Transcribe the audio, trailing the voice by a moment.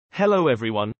Hello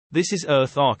everyone, this is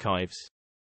Earth Archives.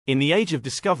 In the age of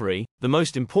discovery, the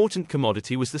most important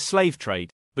commodity was the slave trade,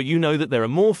 but you know that there are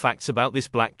more facts about this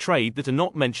black trade that are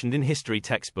not mentioned in history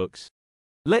textbooks.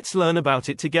 Let's learn about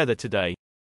it together today.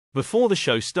 Before the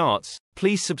show starts,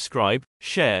 please subscribe,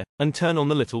 share, and turn on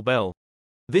the little bell.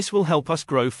 This will help us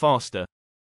grow faster.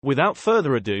 Without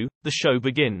further ado, the show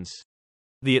begins.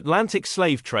 The Atlantic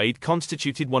slave trade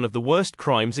constituted one of the worst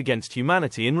crimes against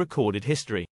humanity in recorded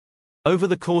history. Over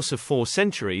the course of 4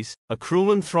 centuries, a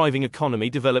cruel and thriving economy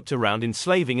developed around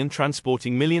enslaving and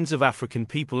transporting millions of African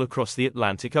people across the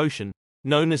Atlantic Ocean,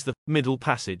 known as the Middle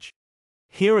Passage.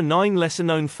 Here are 9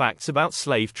 lesser-known facts about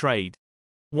slave trade.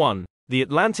 1. The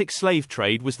Atlantic slave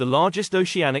trade was the largest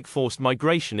oceanic forced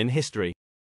migration in history.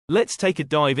 Let's take a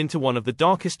dive into one of the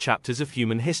darkest chapters of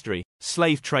human history,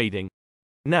 slave trading.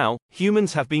 Now,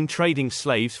 humans have been trading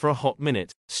slaves for a hot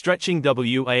minute, stretching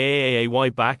way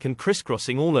back and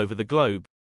crisscrossing all over the globe.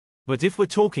 But if we're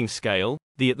talking scale,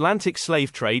 the Atlantic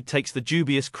slave trade takes the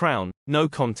dubious crown, no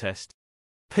contest.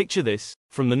 Picture this,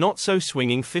 from the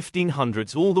not-so-swinging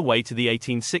 1500s all the way to the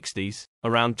 1860s,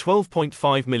 around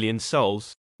 12.5 million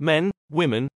souls, men,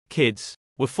 women, kids,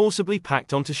 were forcibly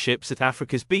packed onto ships at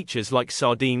Africa's beaches like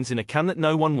sardines in a can that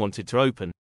no one wanted to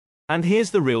open. And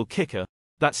here's the real kicker.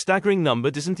 That staggering number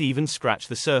doesn't even scratch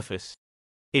the surface.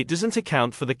 It doesn't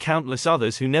account for the countless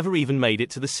others who never even made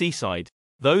it to the seaside,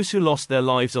 those who lost their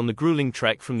lives on the grueling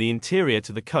trek from the interior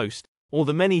to the coast, or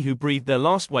the many who breathed their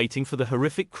last waiting for the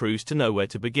horrific cruise to nowhere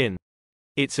to begin.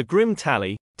 It's a grim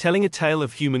tally, telling a tale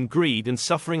of human greed and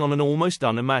suffering on an almost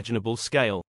unimaginable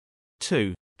scale.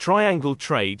 2. Triangle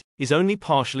trade is only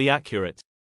partially accurate.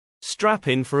 Strap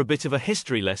in for a bit of a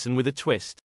history lesson with a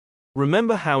twist.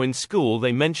 Remember how in school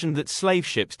they mentioned that slave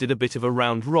ships did a bit of a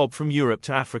round rob from Europe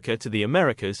to Africa to the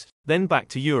Americas, then back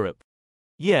to Europe?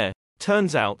 Yeah,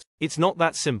 turns out, it's not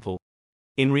that simple.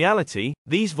 In reality,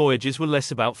 these voyages were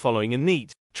less about following a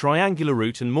neat, triangular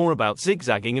route and more about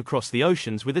zigzagging across the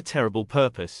oceans with a terrible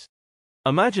purpose.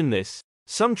 Imagine this,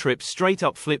 some trips straight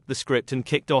up flipped the script and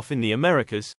kicked off in the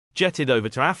Americas, jetted over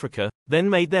to Africa, then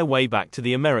made their way back to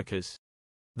the Americas.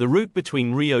 The route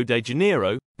between Rio de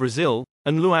Janeiro, Brazil,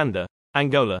 and Luanda,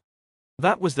 Angola.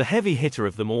 That was the heavy hitter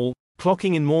of them all,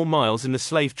 clocking in more miles in the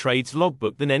slave trade's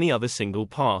logbook than any other single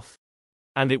path.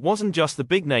 And it wasn't just the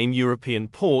big-name European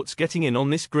ports getting in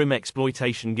on this grim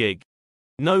exploitation gig.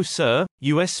 No sir,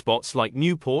 US spots like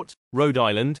Newport, Rhode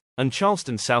Island, and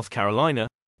Charleston, South Carolina,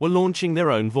 were launching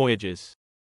their own voyages.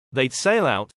 They'd sail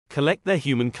out, collect their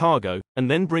human cargo, and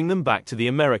then bring them back to the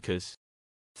Americas.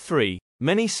 3.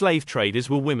 Many slave traders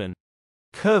were women.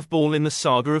 Curveball in the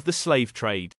saga of the slave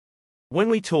trade. When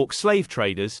we talk slave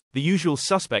traders, the usual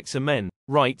suspects are men,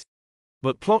 right?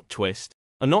 But plot twist,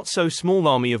 a not-so-small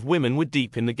army of women were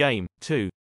deep in the game, too.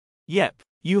 Yep,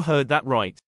 you heard that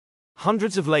right.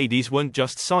 Hundreds of ladies weren't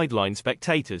just sideline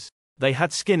spectators. They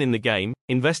had skin in the game,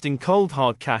 investing cold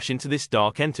hard cash into this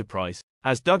dark enterprise,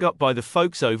 as dug up by the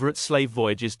folks over at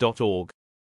slavevoyages.org.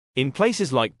 In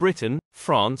places like Britain,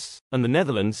 France, and the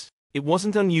Netherlands, it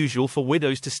wasn't unusual for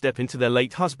widows to step into their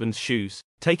late husband's shoes,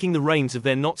 taking the reins of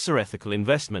their not-so-ethical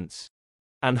investments.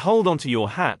 And hold on to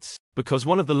your hats, because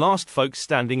one of the last folks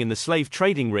standing in the slave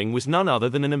trading ring was none other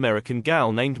than an American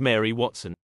gal named Mary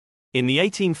Watson. In the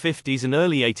 1850s and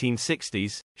early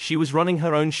 1860s, she was running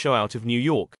her own show out of New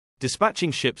York,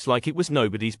 dispatching ships like it was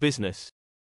nobody's business.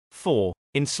 4.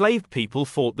 Enslaved people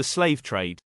fought the slave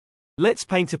trade. Let's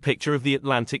paint a picture of the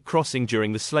Atlantic crossing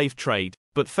during the slave trade,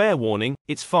 but fair warning,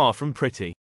 it's far from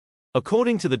pretty.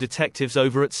 According to the detectives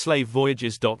over at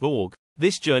slavevoyages.org,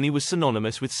 this journey was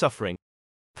synonymous with suffering.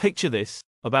 Picture this,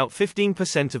 about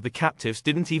 15% of the captives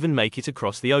didn't even make it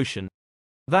across the ocean.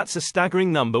 That's a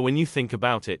staggering number when you think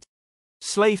about it.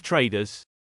 Slave traders.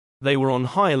 They were on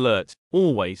high alert,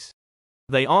 always.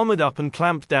 They armored up and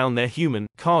clamped down their human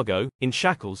cargo in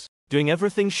shackles, doing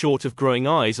everything short of growing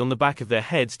eyes on the back of their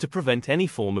heads to prevent any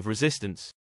form of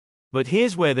resistance. But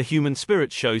here's where the human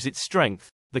spirit shows its strength.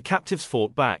 The captives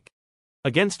fought back.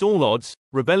 Against all odds,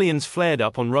 rebellions flared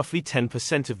up on roughly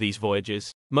 10% of these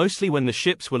voyages, mostly when the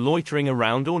ships were loitering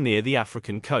around or near the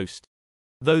African coast.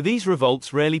 Though these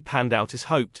revolts rarely panned out as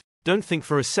hoped, don't think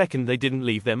for a second they didn't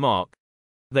leave their mark.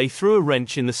 They threw a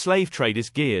wrench in the slave traders'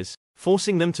 gears,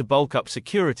 forcing them to bulk up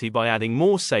security by adding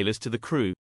more sailors to the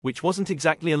crew, which wasn't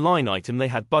exactly a line item they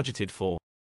had budgeted for.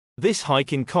 This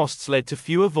hike in costs led to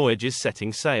fewer voyages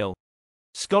setting sail.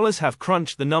 Scholars have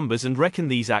crunched the numbers and reckon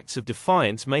these acts of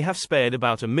defiance may have spared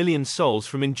about 1 million souls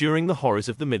from enduring the horrors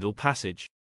of the Middle Passage.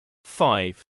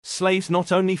 5. Slaves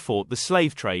not only fought the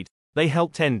slave trade, they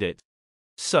helped end it.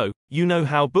 So, you know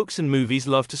how books and movies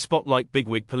love to spotlight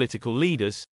bigwig political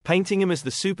leaders, painting them as the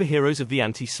superheroes of the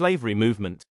anti-slavery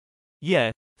movement.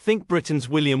 Yeah, think Britain's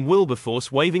William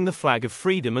Wilberforce waving the flag of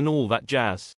freedom and all that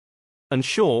jazz. And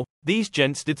sure, these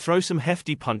gents did throw some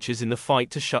hefty punches in the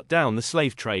fight to shut down the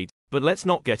slave trade, but let's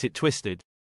not get it twisted.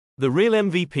 The real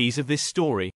MVPs of this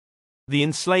story, the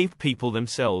enslaved people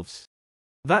themselves.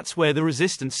 That's where the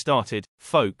resistance started,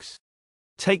 folks.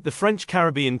 Take the French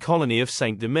Caribbean colony of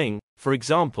Saint-Domingue, for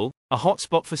example, a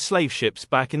hotspot for slave ships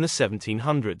back in the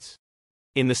 1700s.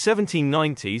 In the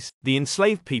 1790s, the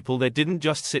enslaved people there didn't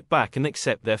just sit back and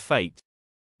accept their fate.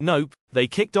 Nope, they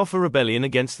kicked off a rebellion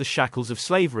against the shackles of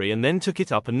slavery and then took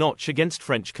it up a notch against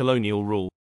French colonial rule.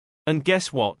 And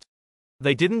guess what?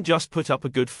 They didn't just put up a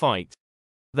good fight.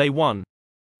 They won.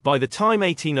 By the time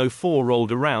 1804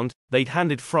 rolled around, they'd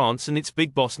handed France and its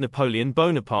big boss Napoleon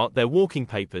Bonaparte their walking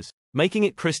papers, making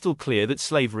it crystal clear that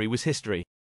slavery was history.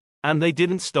 And they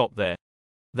didn't stop there.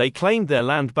 They claimed their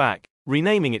land back,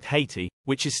 renaming it Haiti,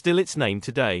 which is still its name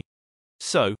today.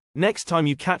 So, next time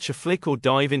you catch a flick or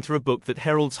dive into a book that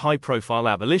heralds high-profile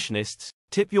abolitionists,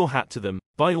 tip your hat to them,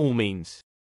 by all means.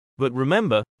 But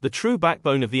remember, the true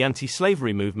backbone of the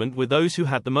anti-slavery movement were those who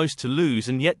had the most to lose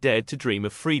and yet dared to dream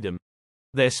of freedom.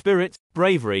 Their spirit,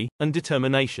 bravery, and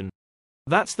determination.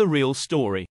 That's the real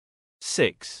story.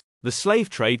 6. The slave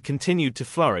trade continued to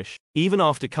flourish, even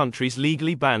after countries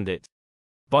legally banned it.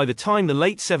 By the time the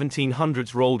late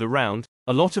 1700s rolled around,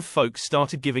 a lot of folks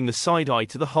started giving the side eye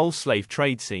to the whole slave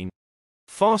trade scene.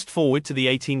 Fast forward to the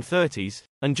 1830s,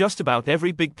 and just about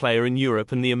every big player in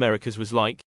Europe and the Americas was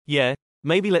like, yeah,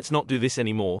 maybe let's not do this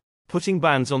anymore, putting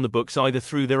bans on the books either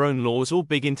through their own laws or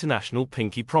big international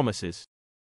pinky promises.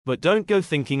 But don't go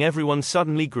thinking everyone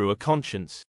suddenly grew a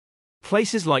conscience.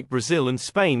 Places like Brazil and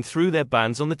Spain threw their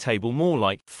bans on the table more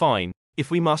like, fine, if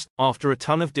we must, after a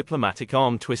ton of diplomatic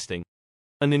arm twisting.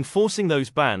 And enforcing those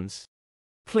bans?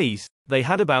 Please, they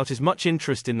had about as much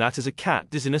interest in that as a cat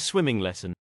does in a swimming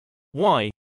lesson.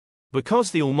 Why?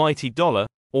 Because the almighty dollar,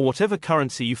 or whatever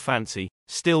currency you fancy,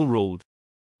 still ruled.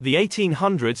 The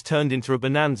 1800s turned into a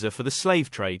bonanza for the slave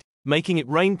trade, making it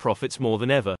rain profits more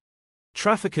than ever.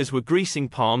 Traffickers were greasing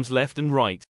palms left and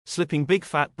right, slipping big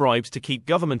fat bribes to keep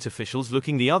government officials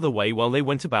looking the other way while they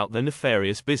went about their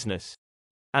nefarious business.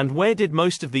 And where did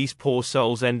most of these poor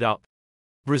souls end up?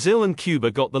 Brazil and Cuba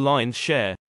got the lion's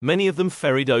share, many of them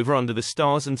ferried over under the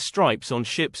stars and stripes on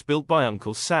ships built by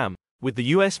Uncle Sam, with the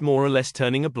US more or less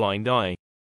turning a blind eye.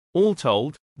 All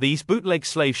told, these bootleg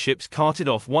slave ships carted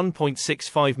off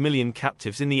 1.65 million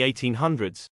captives in the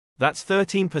 1800s. That's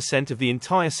 13% of the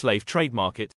entire slave trade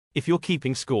market, if you're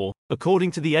keeping score,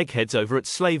 according to the eggheads over at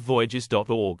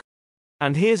slavevoyages.org.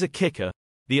 And here's a kicker.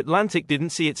 The Atlantic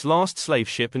didn't see its last slave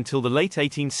ship until the late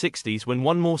 1860s when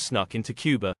one more snuck into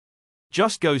Cuba.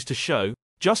 Just goes to show,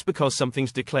 just because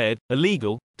something's declared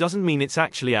illegal, doesn't mean it's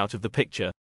actually out of the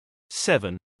picture.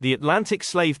 7. The Atlantic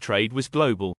slave trade was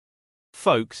global.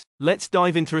 Folks, let's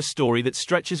dive into a story that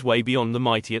stretches way beyond the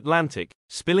mighty Atlantic,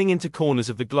 spilling into corners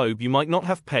of the globe you might not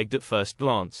have pegged at first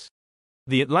glance.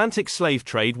 The Atlantic slave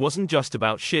trade wasn't just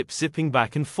about ships zipping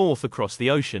back and forth across the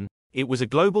ocean, it was a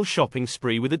global shopping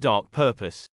spree with a dark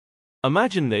purpose.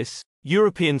 Imagine this,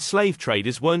 European slave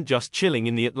traders weren't just chilling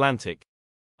in the Atlantic.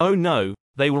 Oh no,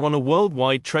 they were on a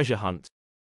worldwide treasure hunt.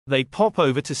 They'd pop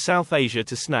over to South Asia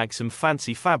to snag some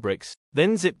fancy fabrics,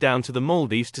 then zip down to the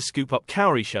Maldives to scoop up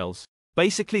cowrie shells,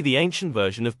 basically the ancient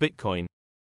version of Bitcoin.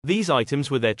 These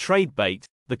items were their trade bait,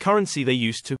 the currency they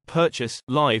used to purchase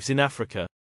lives in Africa.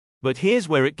 But here's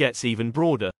where it gets even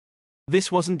broader.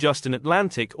 This wasn't just an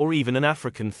Atlantic or even an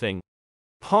African thing.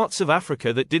 Parts of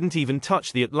Africa that didn't even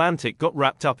touch the Atlantic got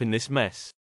wrapped up in this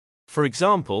mess. For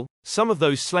example, some of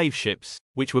those slave ships,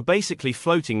 which were basically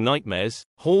floating nightmares,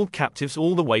 hauled captives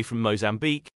all the way from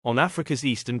Mozambique, on Africa's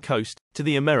eastern coast, to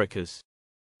the Americas.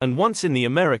 And once in the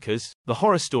Americas, the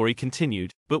horror story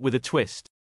continued, but with a twist.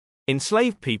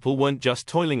 Enslaved people weren't just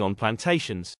toiling on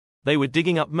plantations, they were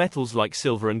digging up metals like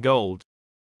silver and gold.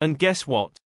 And guess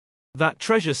what? That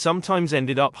treasure sometimes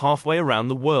ended up halfway around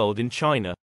the world in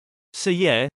China. So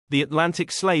yeah, the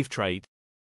Atlantic slave trade.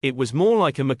 It was more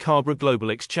like a macabre global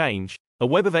exchange, a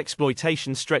web of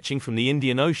exploitation stretching from the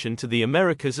Indian Ocean to the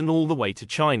Americas and all the way to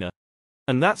China.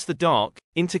 And that's the dark,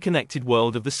 interconnected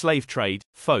world of the slave trade,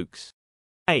 folks.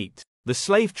 8. The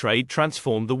slave trade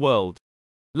transformed the world.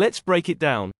 Let's break it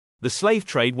down. The slave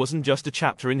trade wasn't just a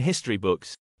chapter in history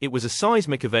books, it was a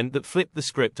seismic event that flipped the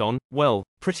script on, well,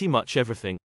 pretty much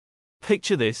everything.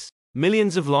 Picture this,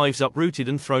 millions of lives uprooted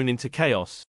and thrown into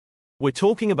chaos. We're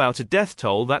talking about a death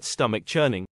toll that's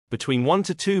stomach-churning, between 1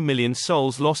 to 2 million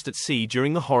souls lost at sea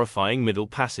during the horrifying Middle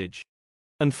Passage.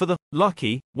 And for the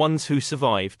lucky ones who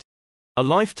survived, a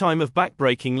lifetime of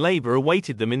backbreaking labor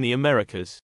awaited them in the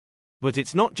Americas. But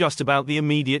it's not just about the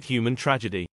immediate human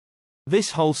tragedy.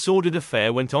 This whole sordid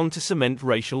affair went on to cement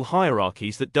racial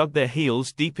hierarchies that dug their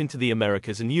heels deep into the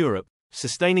Americas and Europe,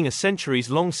 sustaining a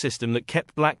centuries-long system that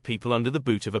kept black people under the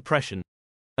boot of oppression.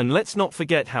 And let's not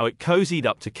forget how it cozied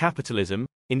up to capitalism,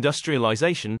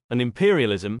 industrialization, and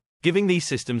imperialism, giving these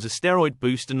systems a steroid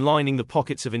boost and lining the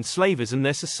pockets of enslavers and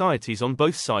their societies on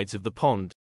both sides of the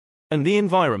pond. And the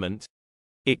environment?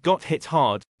 It got hit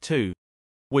hard, too.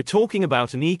 We're talking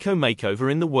about an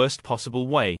eco-makeover in the worst possible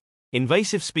way.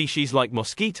 Invasive species like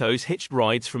mosquitoes hitched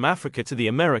rides from Africa to the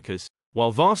Americas,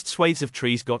 while vast swathes of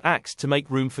trees got axed to make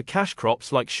room for cash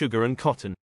crops like sugar and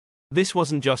cotton. This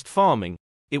wasn't just farming.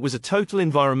 It was a total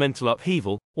environmental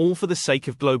upheaval, all for the sake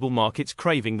of global markets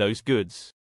craving those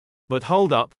goods. But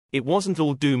hold up, it wasn't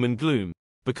all doom and gloom,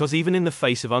 because even in the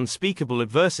face of unspeakable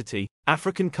adversity,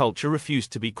 African culture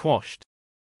refused to be quashed.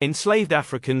 Enslaved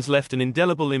Africans left an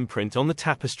indelible imprint on the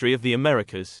tapestry of the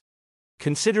Americas.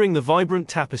 Considering the vibrant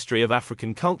tapestry of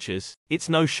African cultures, it's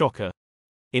no shocker.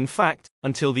 In fact,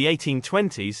 until the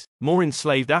 1820s, more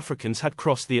enslaved Africans had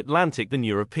crossed the Atlantic than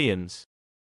Europeans.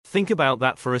 Think about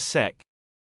that for a sec.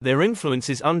 Their influence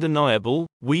is undeniable,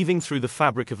 weaving through the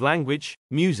fabric of language,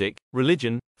 music,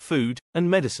 religion, food, and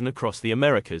medicine across the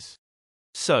Americas.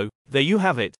 So, there you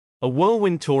have it, a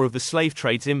whirlwind tour of the slave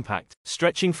trade's impact,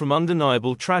 stretching from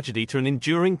undeniable tragedy to an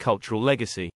enduring cultural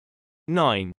legacy.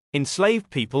 9. Enslaved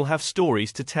people have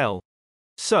stories to tell.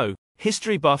 So,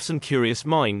 history buffs and curious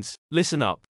minds, listen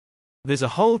up. There's a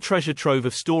whole treasure trove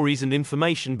of stories and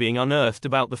information being unearthed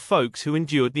about the folks who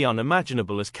endured the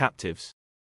unimaginable as captives.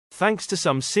 Thanks to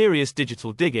some serious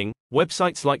digital digging,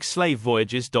 websites like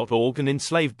slavevoyages.org and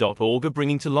enslaved.org are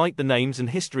bringing to light the names and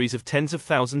histories of tens of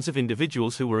thousands of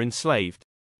individuals who were enslaved.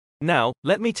 Now,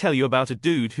 let me tell you about a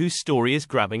dude whose story is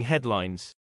grabbing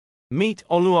headlines. Meet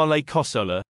Oluwale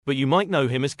Kosola, but you might know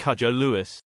him as Cudjoe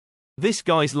Lewis. This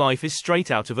guy's life is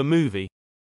straight out of a movie.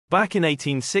 Back in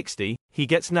 1860, he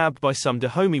gets nabbed by some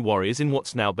Dahomey warriors in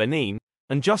what's now Benin,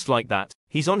 and just like that,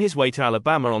 he's on his way to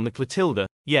Alabama on the Clotilda,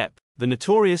 yep, the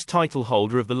notorious title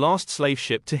holder of the last slave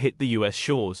ship to hit the U.S.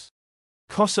 shores.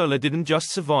 Kosola didn't just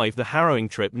survive the harrowing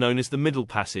trip known as the Middle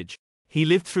Passage, he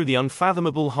lived through the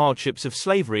unfathomable hardships of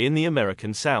slavery in the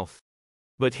American South.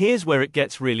 But here's where it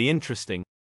gets really interesting.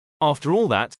 After all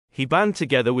that, he band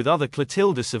together with other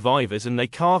Clotilda survivors and they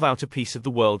carve out a piece of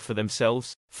the world for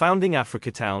themselves, founding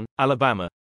Africatown, Alabama.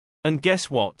 And guess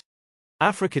what?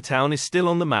 Africatown is still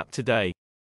on the map today.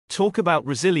 Talk about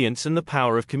resilience and the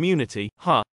power of community,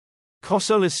 huh?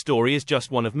 Kosola's story is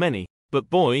just one of many, but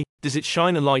boy, does it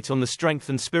shine a light on the strength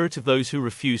and spirit of those who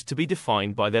refused to be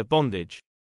defined by their bondage.